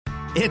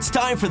It's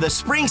time for the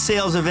spring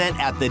sales event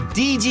at the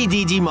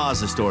DGDG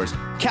Mazda stores.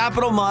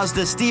 Capital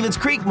Mazda, Stevens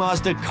Creek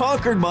Mazda,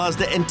 Concord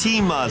Mazda, and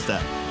Team Mazda.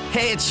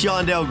 Hey, it's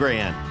Shondell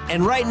Grand.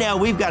 And right now,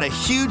 we've got a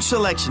huge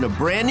selection of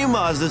brand new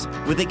Mazdas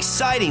with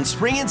exciting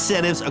spring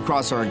incentives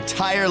across our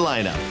entire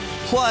lineup.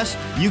 Plus,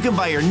 you can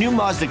buy your new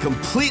Mazda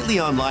completely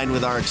online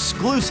with our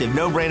exclusive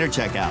no-brainer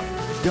checkout.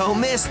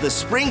 Don't miss the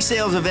spring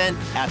sales event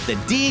at the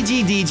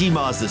DGDG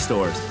Mazda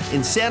stores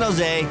in San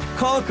Jose,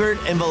 Concord,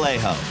 and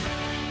Vallejo.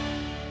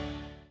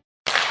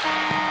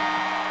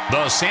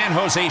 The San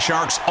Jose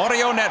Sharks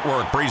Audio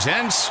Network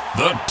presents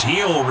the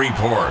Teal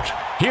Report.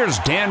 Here's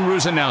Dan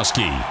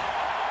Ruzanowski.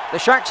 The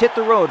Sharks hit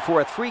the road for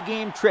a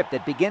 3-game trip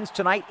that begins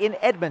tonight in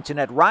Edmonton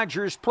at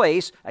Rogers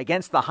Place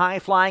against the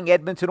high-flying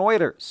Edmonton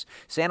Oilers.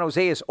 San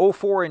Jose is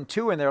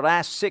 0-4-2 in their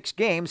last 6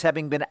 games,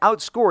 having been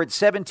outscored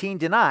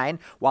 17-9,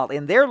 while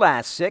in their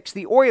last 6,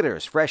 the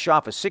Oilers, fresh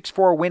off a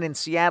 6-4 win in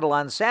Seattle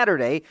on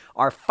Saturday,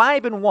 are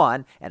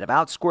 5-1 and have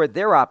outscored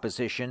their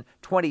opposition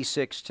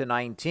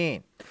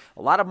 26-19.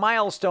 A lot of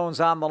milestones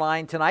on the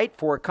line tonight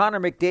for Connor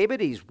McDavid.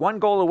 He's 1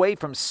 goal away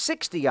from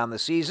 60 on the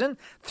season,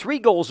 3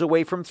 goals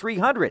away from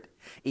 300.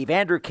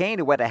 Evander Kane,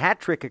 who had a hat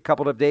trick a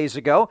couple of days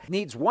ago,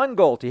 needs 1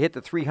 goal to hit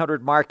the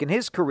 300 mark in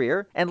his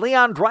career. And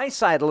Leon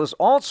Draisaitl is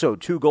also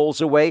 2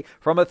 goals away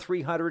from a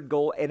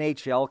 300-goal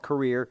NHL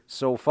career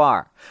so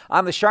far.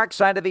 On the Sharks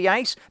side of the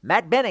ice,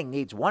 Matt Benning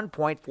needs 1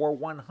 point for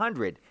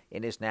 100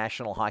 in his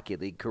National Hockey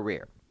League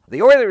career.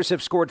 The Oilers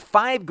have scored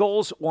 5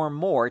 goals or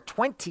more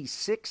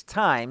 26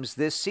 times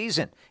this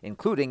season,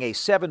 including a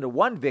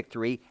 7-1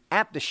 victory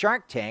at the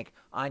Shark Tank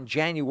on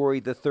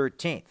January the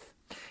 13th.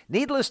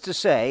 Needless to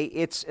say,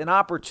 it's an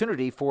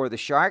opportunity for the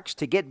Sharks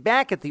to get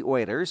back at the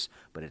Oilers,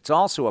 but it's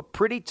also a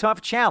pretty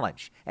tough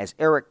challenge, as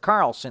Erik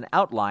Karlsson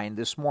outlined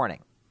this morning.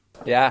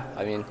 Yeah,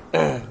 I mean,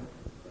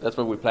 that's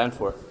what we planned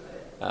for.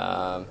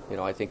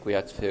 I think we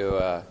have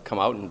to come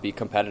out and be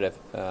competitive.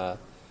 I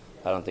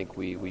don't think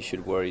we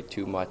should worry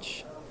too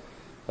much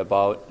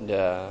about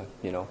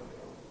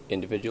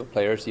individual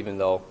players, even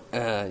though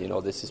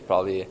this is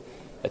probably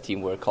a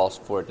team where it calls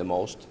for it the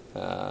most.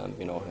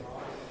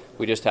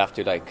 We just have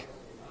to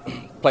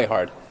play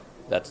hard.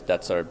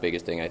 That's our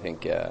biggest thing, I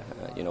think.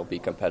 Be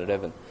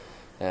competitive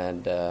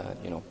and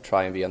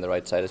try and be on the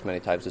right side as many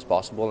times as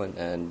possible,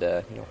 and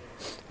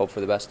hope for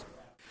the best.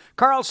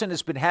 Karlsson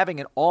has been having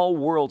an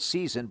all-world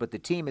season, but the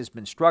team has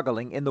been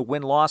struggling in the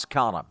win-loss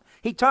column.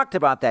 He talked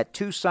about that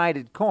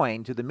two-sided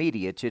coin to the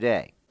media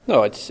today.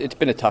 No, it's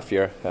been a tough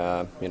year.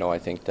 I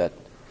think that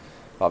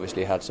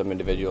obviously had some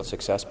individual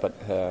success, but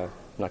I'm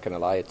not going to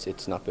lie,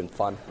 it's not been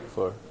fun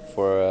for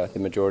the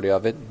majority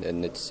of it,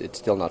 and it's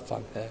still not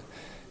fun. And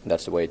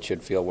that's the way it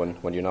should feel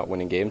when you're not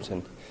winning games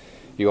and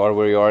you are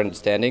where you are in the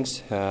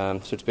standings. So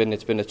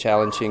it's been a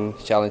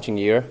challenging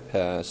year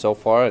so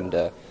far,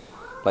 and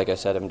like I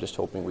said, I'm just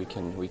hoping we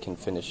can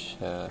finish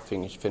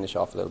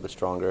off a little bit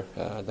stronger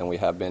than we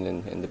have been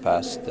in the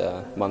past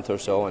month or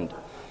so, and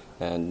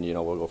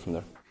we'll go from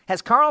there.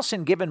 Has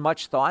Karlsson given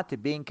much thought to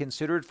being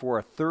considered for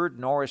a 3rd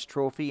Norris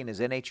Trophy in his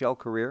NHL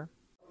career?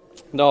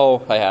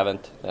 No, I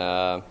haven't.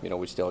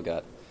 We still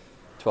got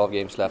 12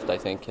 games left, I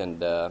think,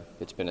 and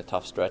it's been a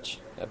tough stretch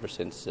ever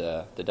since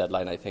the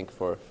deadline, I think,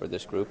 for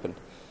this group. And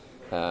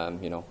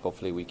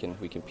hopefully we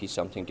can piece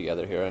something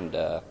together here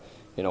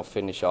and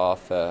finish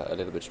off a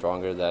little bit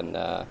stronger than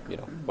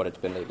what it's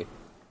been lately.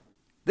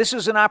 This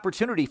is an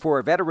opportunity for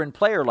a veteran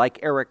player like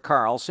Erik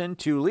Karlsson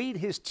to lead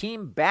his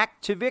team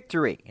back to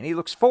victory, and he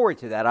looks forward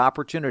to that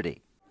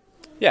opportunity.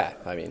 Yeah,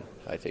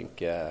 I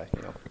think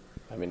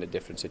I'm in a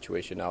different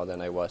situation now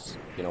than I was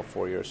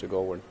 4 years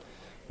ago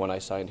when I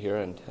signed here,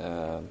 and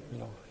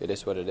it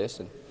is what it is,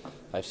 and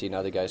I've seen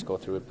other guys go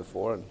through it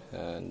before,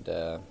 and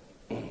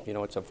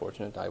it's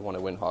unfortunate. I want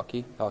to win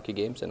hockey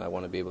games, and I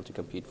want to be able to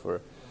compete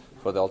for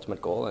the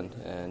ultimate goal,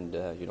 and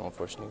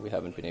unfortunately we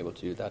haven't been able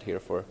to do that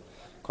here for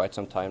quite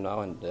some time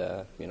now, and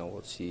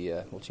we'll see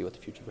what the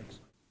future brings.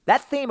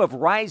 That theme of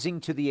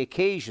rising to the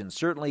occasion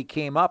certainly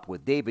came up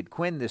with David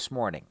Quinn this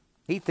morning.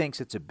 He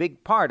thinks it's a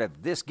big part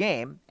of this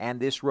game and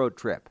this road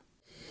trip.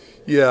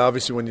 Yeah,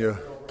 obviously when you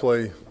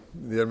play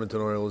the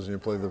Edmonton Oilers and you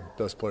play the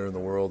best player in the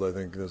world, I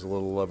think there's a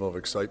little level of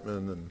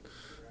excitement,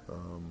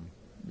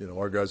 and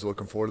our guys are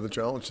looking forward to the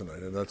challenge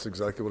tonight, and that's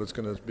exactly what it's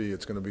going to be.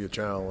 It's going to be a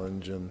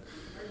challenge, and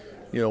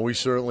we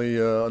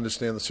certainly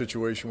understand the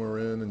situation we're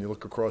in, and you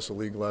look across the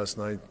league last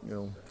night,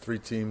 3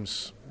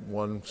 teams,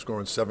 one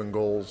scoring 7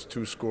 goals,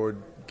 2 scored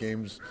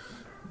games,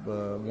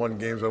 1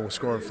 game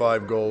scoring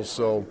 5 goals.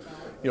 So,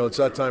 it's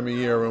that time of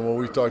year, and what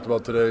we talked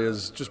about today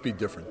is just be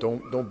different.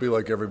 Don't be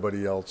like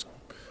everybody else.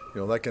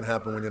 That can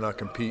happen when you're not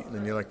competing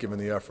and you're not giving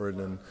the effort,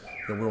 and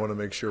we want to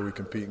make sure we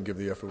compete and give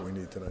the effort we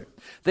need tonight.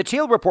 The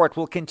Teal Report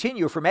will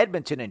continue from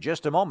Edmonton in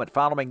just a moment,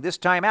 following this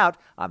timeout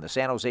on the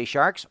San Jose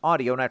Sharks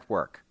Audio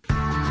Network.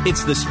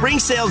 It's the spring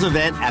sales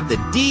event at the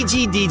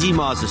DGDG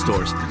Mazda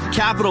stores.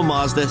 Capital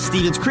Mazda,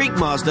 Stevens Creek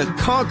Mazda,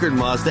 Concord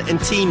Mazda,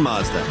 and Team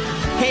Mazda.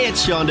 Hey,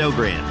 it's Shondell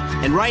Grand.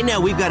 And right now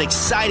we've got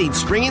exciting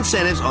spring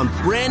incentives on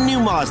brand new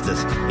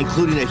Mazdas,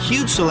 including a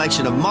huge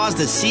selection of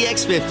Mazda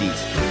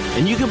CX-50s.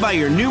 and you can buy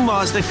your new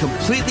Mazda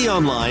completely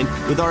online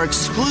with our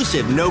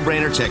exclusive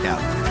no-brainer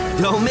checkout.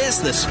 Don't miss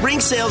the spring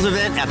sales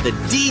event at the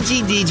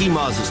DGDG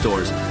Mazda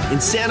stores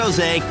in San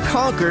Jose,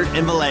 Concord,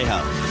 and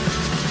Vallejo.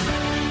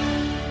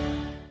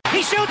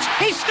 He shoots,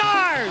 he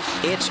scores!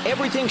 It's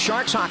everything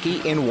Sharks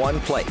hockey in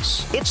one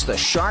place. It's the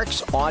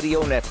Sharks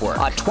Audio Network,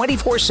 a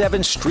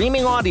 24/7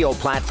 streaming audio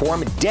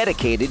platform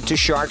dedicated to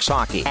Sharks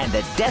hockey and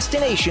the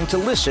destination to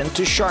listen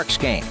to Sharks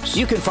games.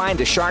 You can find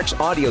the Sharks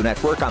Audio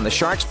Network on the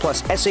Sharks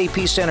Plus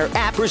SAP Center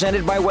app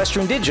presented by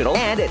Western Digital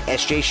and at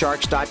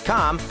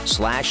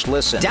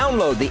sjsharks.com/listen.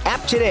 Download the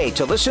app today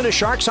to listen to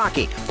Sharks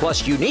hockey,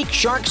 plus unique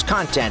Sharks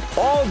content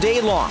all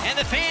day long. And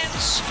the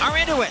fans are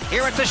into it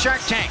here at the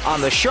Shark Tank on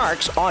the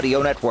Sharks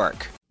Audio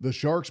Network. The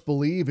Sharks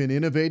believe in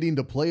innovating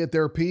to play at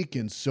their peak,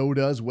 and so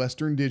does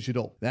Western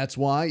Digital. That's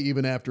why,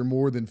 even after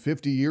more than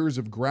 50 years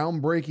of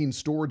groundbreaking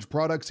storage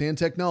products and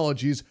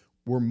technologies,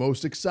 we're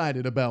most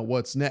excited about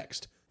what's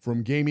next.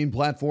 From gaming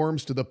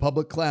platforms to the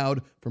public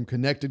cloud, from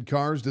connected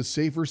cars to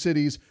safer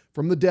cities,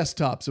 from the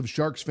desktops of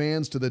Sharks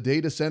fans to the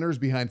data centers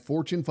behind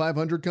Fortune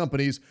 500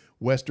 companies,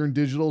 Western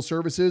Digital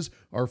services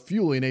are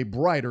fueling a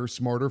brighter,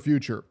 smarter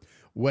future.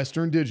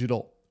 Western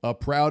Digital, a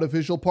proud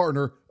official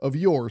partner of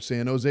your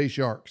San Jose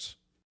Sharks.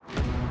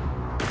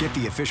 Get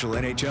the official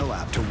NHL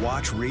app to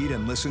watch, read,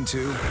 and listen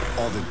to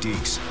all the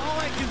deeks. All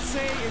I can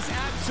say is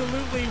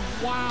absolutely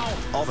wow.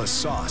 All the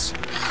sauce.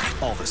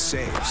 All the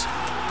saves.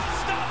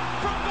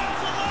 Stop from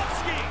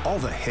Vasilevsky. All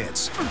the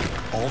hits.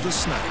 All the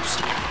snipes.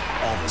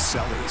 All the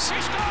sellies.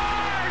 He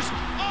scores!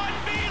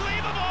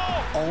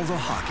 Unbelievable! All the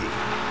hockey.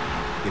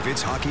 If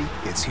it's hockey,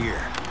 it's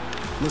here.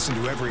 Listen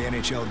to every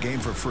NHL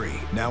game for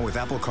free, now with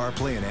Apple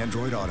CarPlay and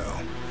Android Auto.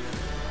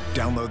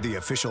 Download the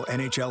official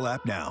NHL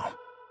app now.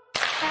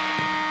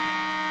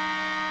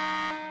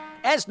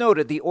 As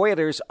noted, the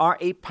Oilers are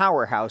a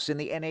powerhouse in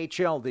the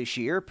NHL this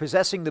year,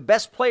 possessing the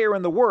best player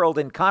in the world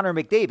in Connor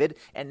McDavid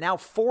and now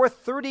 4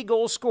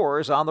 30-goal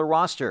scorers on the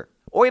roster.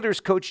 Oilers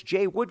coach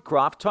Jay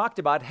Woodcroft talked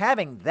about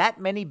having that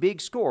many big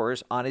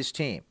scorers on his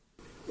team.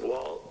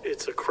 Well,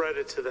 it's a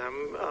credit to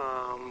them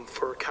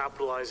for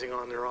capitalizing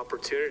on their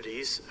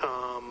opportunities.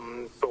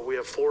 But we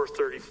have 4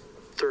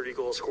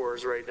 30-goal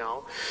scorers right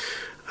now.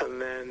 And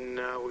then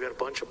we got a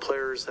bunch of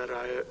players that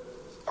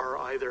are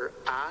either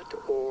at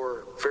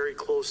or very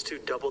close to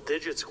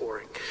double-digit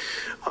scoring.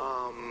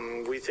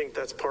 We think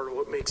that's part of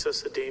what makes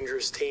us a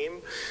dangerous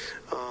team.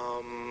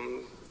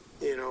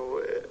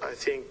 I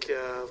think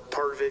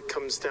part of it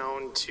comes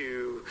down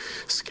to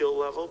skill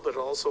level, but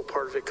also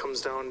part of it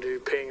comes down to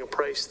paying a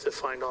price to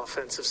find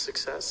offensive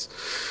success.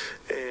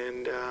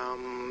 And,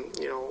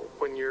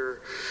 when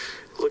you're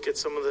look at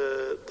some of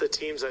the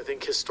teams, I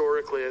think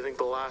historically, I think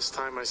the last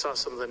time I saw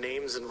some of the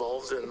names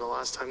involved and the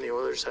last time the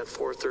Oilers had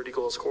 4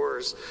 30-goal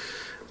scorers,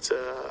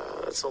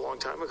 it's a long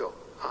time ago.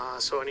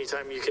 So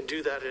anytime you can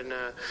do that in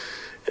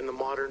the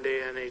modern day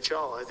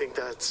NHL, I think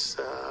that's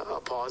a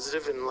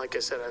positive. And like I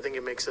said, I think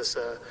it makes us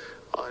a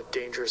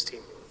dangerous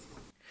team.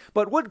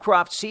 But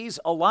Woodcroft sees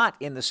a lot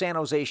in the San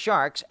Jose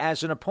Sharks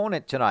as an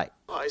opponent tonight.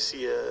 I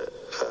see a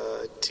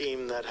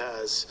team that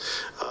has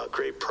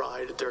great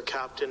pride. Their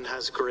captain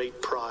has great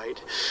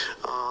pride.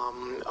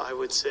 I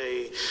would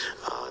say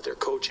their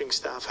coaching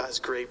staff has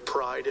great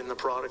pride in the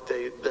product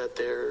that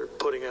they're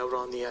putting out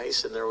on the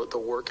ice and the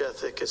work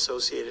ethic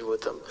associated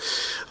with them.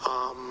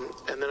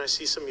 And then I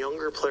see some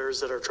younger players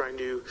that are trying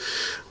to,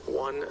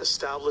 1,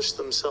 establish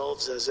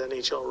themselves as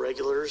NHL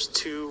regulars,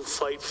 2,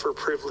 fight for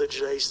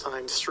privileged ice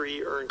time,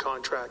 3, earn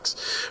contracts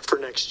for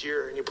next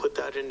year. And you put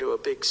that into a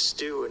big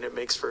stew, and it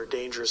makes for a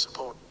dangerous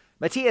opponent.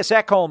 Matthias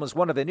Ekholm is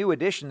one of the new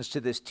additions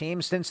to this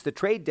team since the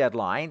trade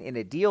deadline in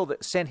a deal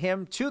that sent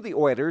him to the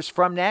Oilers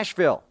from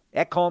Nashville.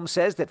 Ekholm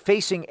says that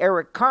facing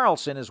Erik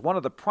Karlsson is one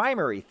of the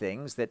primary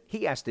things that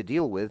he has to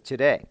deal with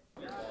today.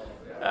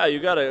 Yeah,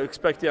 you got to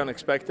expect the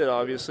unexpected.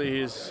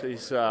 Obviously,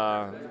 he's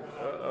a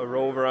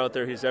rover out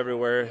there. He's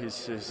everywhere.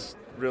 He's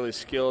really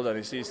skilled and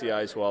he sees the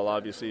ice well.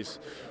 Obviously, he's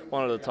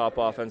one of the top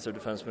offensive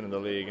defensemen in the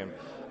league. And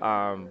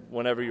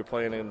whenever you're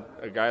playing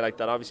a guy like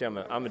that, obviously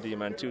I'm a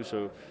D-man too,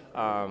 so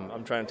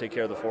I'm trying to take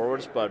care of the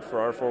forwards. But for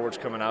our forwards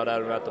coming out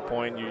at him at the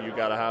point, you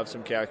got to have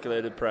some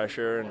calculated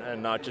pressure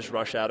and not just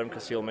rush at him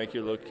because he'll make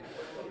you look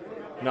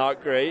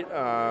not great.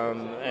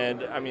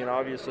 And I mean,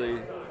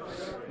 obviously,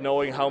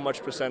 knowing how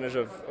much percentage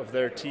of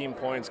their team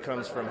points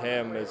comes from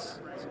him is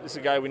a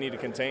guy we need to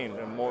contain.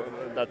 And more,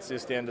 that's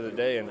just the end of the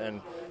day. And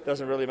it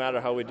doesn't really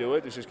matter how we do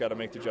it. It's just got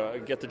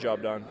to get the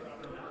job done.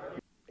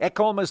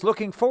 Ekholm is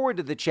looking forward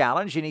to the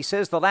challenge, and he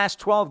says the last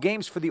 12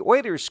 games for the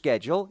Oilers'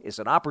 schedule is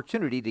an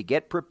opportunity to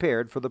get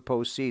prepared for the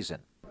postseason.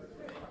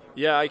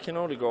 Yeah, I can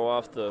only go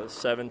off the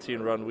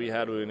 17 run we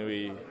had when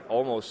we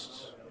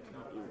almost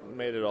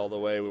made it all the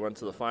way. We went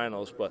to the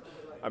finals, but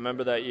I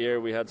remember that year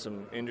we had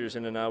some injuries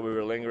in and out. We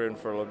were lingering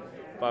for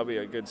probably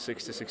a good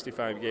 60 to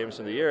 65 games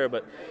in the year,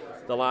 but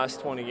the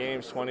last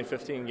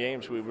 15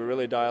 games, we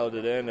really dialed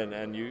it in,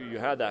 and you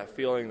had that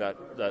feeling, that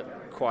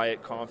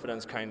quiet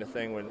confidence kind of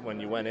thing when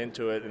you went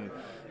into it and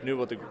knew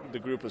what the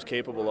group was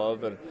capable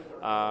of, and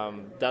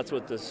that's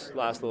what this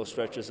last little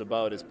stretch is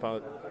about, is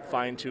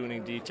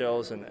fine-tuning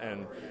details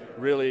and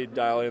really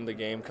dial in the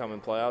game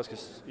coming playoffs,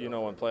 because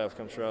when playoffs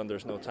comes around,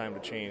 there's no time to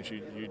change.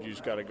 You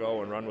just got to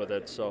go and run with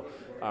it. So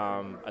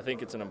I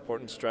think it's an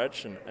important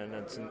stretch, and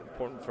it's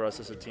important for us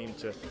as a team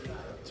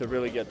to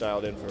really get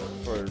dialed in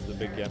for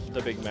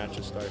the big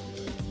matches start.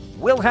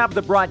 We'll have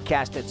the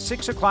broadcast at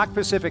 6 o'clock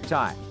Pacific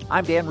time.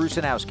 I'm Dan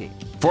Rusanowski.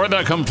 For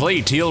the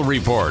complete Teal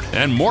Report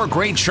and more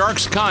great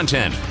Sharks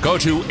content, go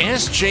to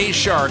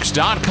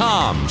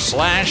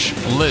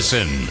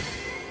sjsharks.com/listen.